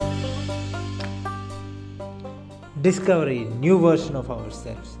discover a new version of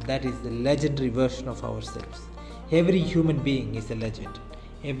ourselves, that is the legendary version of ourselves. Every human being is a legend.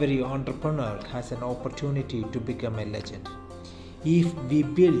 Every entrepreneur has an opportunity to become a legend. If we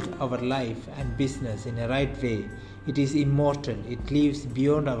build our life and business in a right way, it is immortal. It lives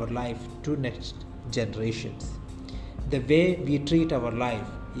beyond our life to next generations. The way we treat our life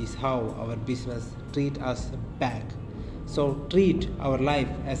is how our business treat us back. So treat our life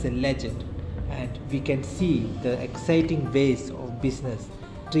as a legend, and we can see the exciting ways of business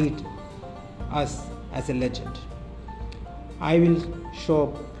treat us as a legend. I will show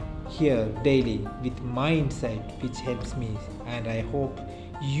up here daily with my insight which helps me, and I hope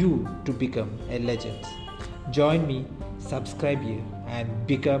you to become a legend. Join me, subscribe here and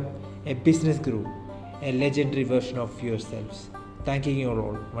become a business guru, a legendary version of yourselves. Thanking you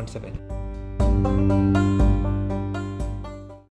all once again.